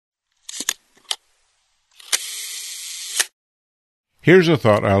Here's a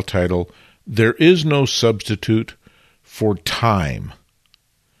thought I'll title, There is no substitute for time.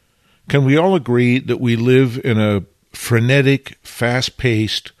 Can we all agree that we live in a frenetic,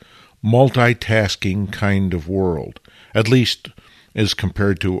 fast-paced, multitasking kind of world, at least as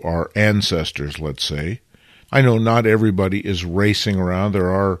compared to our ancestors, let's say? I know not everybody is racing around. There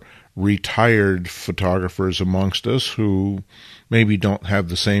are retired photographers amongst us who maybe don't have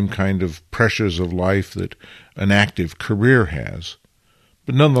the same kind of pressures of life that an active career has.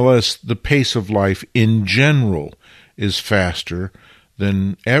 But nonetheless, the pace of life in general is faster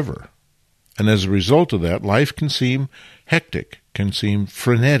than ever. And as a result of that, life can seem hectic, can seem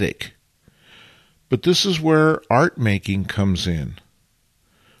frenetic. But this is where art making comes in.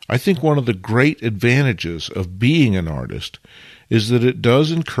 I think one of the great advantages of being an artist is that it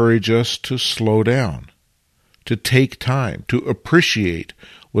does encourage us to slow down, to take time, to appreciate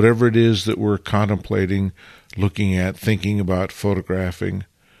whatever it is that we're contemplating, looking at, thinking about, photographing,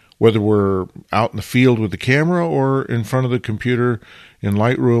 whether we're out in the field with the camera or in front of the computer in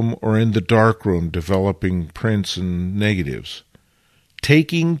Lightroom or in the darkroom developing prints and negatives.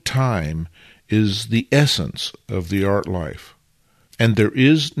 Taking time is the essence of the art life, and there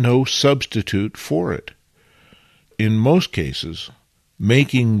is no substitute for it. In most cases,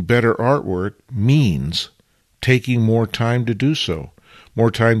 making better artwork means taking more time to do so.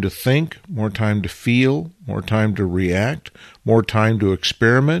 More time to think, more time to feel, more time to react, more time to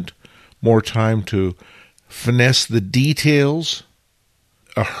experiment, more time to finesse the details.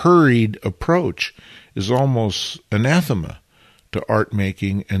 A hurried approach is almost anathema to art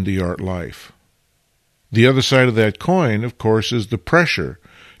making and the art life. The other side of that coin, of course, is the pressure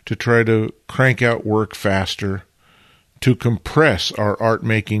to try to crank out work faster, to compress our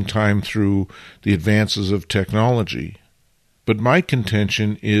art-making time through the advances of technology. But my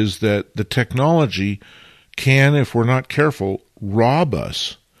contention is that the technology can, if we're not careful, rob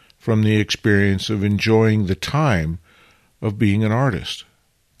us from the experience of enjoying the time of being an artist.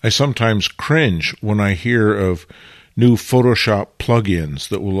 I sometimes cringe when I hear of new Photoshop plugins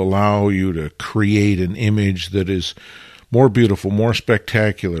that will allow you to create an image that is more beautiful, more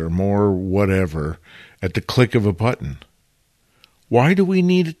spectacular, more whatever, at the click of a button. Why do we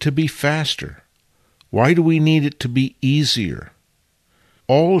need it to be faster? Why do we need it to be easier?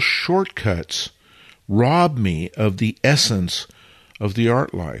 All shortcuts rob me of the essence of the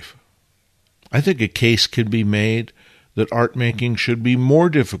art life. I think a case can be made that art making should be more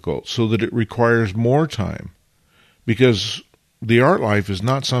difficult so that it requires more time, because the art life is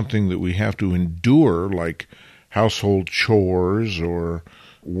not something that we have to endure like household chores or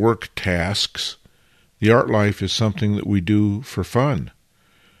work tasks. The art life is something that we do for fun.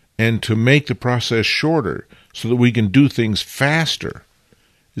 And to make the process shorter so that we can do things faster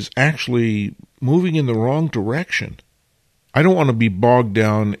is actually moving in the wrong direction. I don't want to be bogged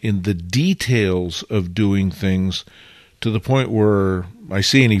down in the details of doing things to the point where I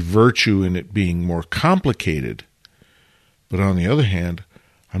see any virtue in it being more complicated. But on the other hand,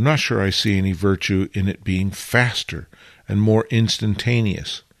 I'm not sure I see any virtue in it being faster and more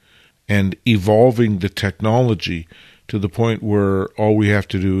instantaneous and evolving the technology to the point where all we have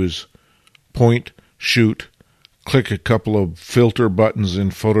to do is point, shoot, click a couple of filter buttons in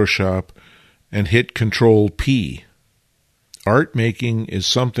Photoshop, and hit Control-P. Art making is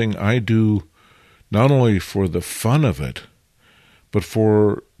something I do not only for the fun of it, but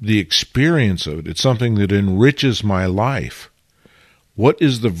for the experience of it. It's something that enriches my life. What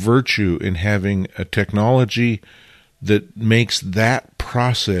is the virtue in having a technology that makes that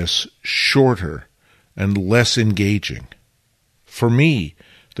process shorter and less engaging? For me,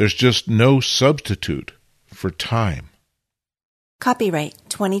 there's just no substitute for time. Copyright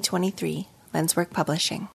 2023, Lenswork Publishing.